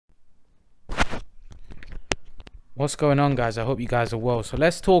What's going on, guys? I hope you guys are well. So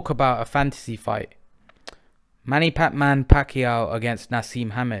let's talk about a fantasy fight. Manny Pacquiao against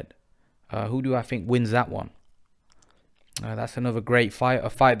Naseem Hamed. Who do I think wins that one? That's another great fight.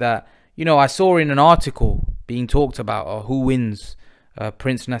 A fight that, I saw in an article being talked about who wins,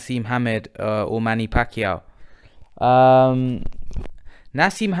 Prince Naseem Hamed or Manny Pacquiao. Naseem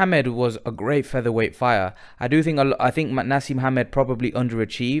Hamed was a great featherweight fighter. I think Naseem Hamed probably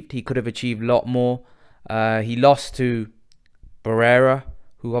underachieved. He could have achieved a lot more. He lost to Barrera,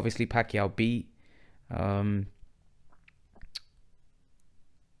 who obviously Pacquiao beat. I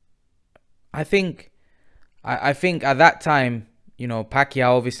think at that time,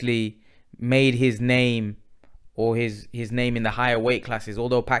 Pacquiao obviously made his name or his name in the higher weight classes,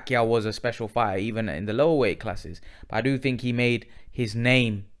 although Pacquiao was a special fighter even in the lower weight classes. But I do think he made his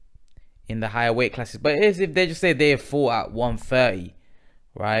name in the higher weight classes. But it's if they just say they fought at 130,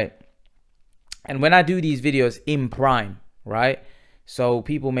 right? And when I do these videos in prime, right? So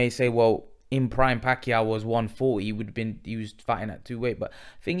people may say, well, in prime Pacquiao was 140. He was fighting at 2 weight. But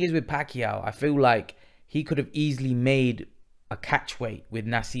the thing is with Pacquiao, I feel like he could have easily made a catch weight with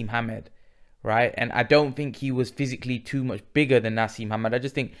Naseem Hamed, right? And I don't think he was physically too much bigger than Naseem Hamed. I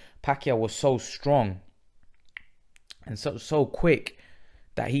just think Pacquiao was so strong and so quick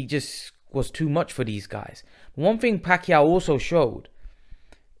that he just was too much for these guys. One thing Pacquiao also showed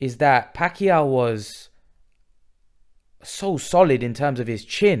is that Pacquiao was so solid in terms of his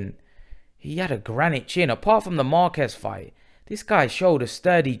chin. He had a granite chin. Apart from the Marquez fight, this guy showed a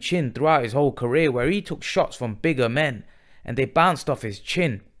sturdy chin throughout his whole career where he took shots from bigger men and they bounced off his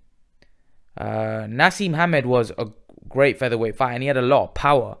chin. Naseem Hamed was a great featherweight fighter and he had a lot of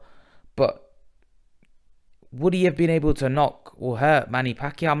power. But would he have been able to knock or hurt Manny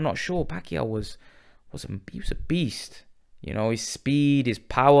Pacquiao? I'm not sure. Pacquiao was a beast. His speed, his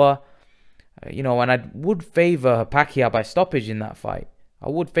power, and I would favor Pacquiao by stoppage in that fight. I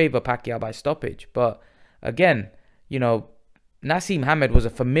would favor Pacquiao by stoppage. But again, Naseem Hamed was a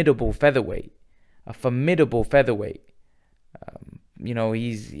formidable featherweight.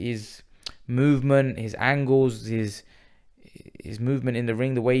 His movement, his angles, his movement in the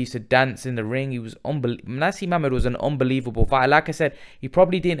ring, the way he used to dance in the ring, he was unbelievable. Naseem Hamed was an unbelievable fighter. Like I said, he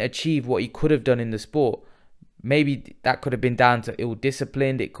probably didn't achieve what he could have done in the sport. Maybe that could have been down to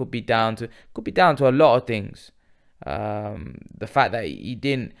ill-disciplined. It could be down to a lot of things. The fact that he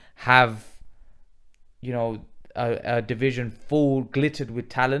didn't have, a division full glittered with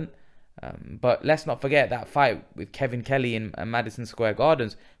talent. But let's not forget that fight with Kevin Kelly in Madison Square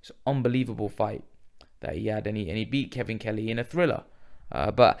Gardens. It's an unbelievable fight that he had, and he beat Kevin Kelly in a thriller.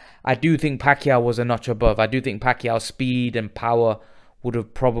 But I do think Pacquiao was a notch above. I do think Pacquiao's speed and power would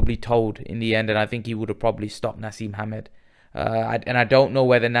have probably told in the end, and I think he would have probably stopped Naseem Hamed. And I don't know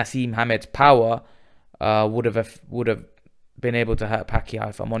whether Naseem Hamed's power would have been able to hurt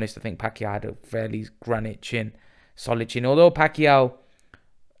Pacquiao. If I'm honest, I think Pacquiao had a fairly granite chin, solid chin. Although Pacquiao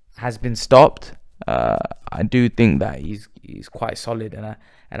has been stopped, I do think that he's quite solid,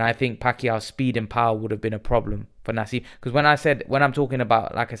 and I think Pacquiao's speed and power would have been a problem for Naseem. Because when I'm talking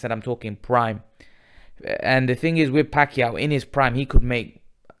about, like I said, I'm talking prime. And the thing is with Pacquiao, in his prime, he could make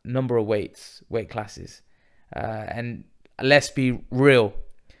a number of weight classes. And let's be real,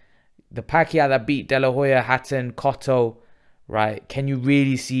 the Pacquiao that beat De La Hoya, Hatton, Cotto, right? Can you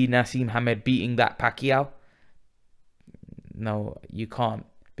really see Naseem Hamed beating that Pacquiao? No, you can't,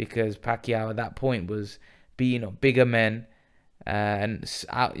 because Pacquiao at that point was beating up bigger men, and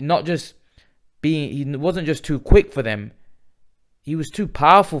not just he wasn't just too quick for them, he was too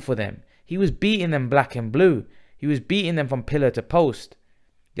powerful for them. He was beating them black and blue. He was beating them from pillar to post.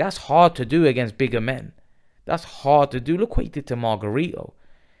 That's hard to do against bigger men. That's hard to do. Look what he did to Margarito.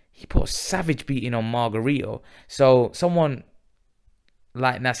 He put a savage beating on Margarito. So someone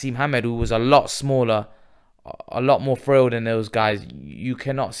like Naseem Hamed, who was a lot smaller, a lot more frail than those guys, you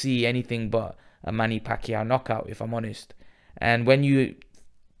cannot see anything but a Manny Pacquiao knockout, if I'm honest. And when you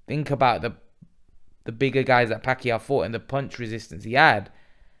think about the bigger guys that Pacquiao fought and the punch resistance he had,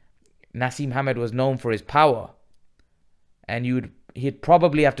 Naseem Hamed was known for his power, and he'd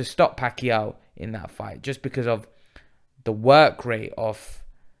probably have to stop Pacquiao in that fight just because of the work rate of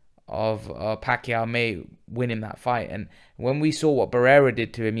Pacquiao may win in that fight. And when we saw what Barrera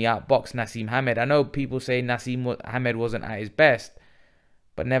did to him, he outboxed Naseem Hamed. I know people say Naseem Hamed wasn't at his best,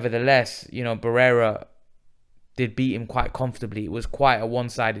 but nevertheless, Barrera did beat him quite comfortably. It was quite a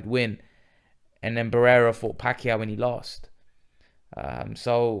one-sided win, and then Barrera fought Pacquiao when he lost.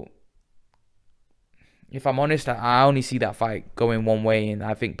 So if I'm honest, I only see that fight going one way, and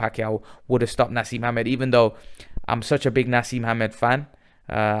I think Pacquiao would have stopped Naseem Hamed, even though I'm such a big Naseem Hamed fan.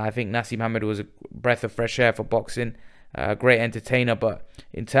 I think Naseem Hamed was a breath of fresh air for boxing. Great entertainer, but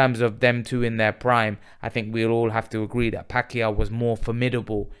in terms of them two in their prime, I think we'll all have to agree that Pacquiao was more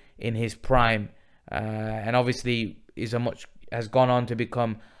formidable in his prime, and obviously has gone on to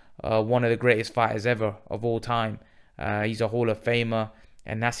become one of the greatest fighters ever of all time. He's a Hall of Famer,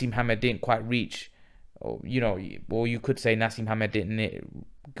 and Naseem Hamed didn't quite reach, or you could say Naseem Hamed didn't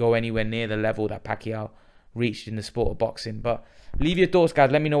go anywhere near the level that Pacquiao reached in the sport of boxing. But leave your thoughts, guys.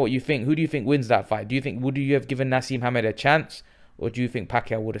 Let me know what you think. Who do you think wins that fight? Would you have given Naseem Hamed a chance, or do you think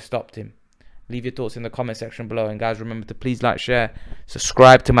Pacquiao would have stopped him? Leave your thoughts in the comment section below. And guys, remember to please like, share,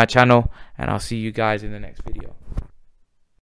 subscribe to my channel, and I'll see you guys in the next video.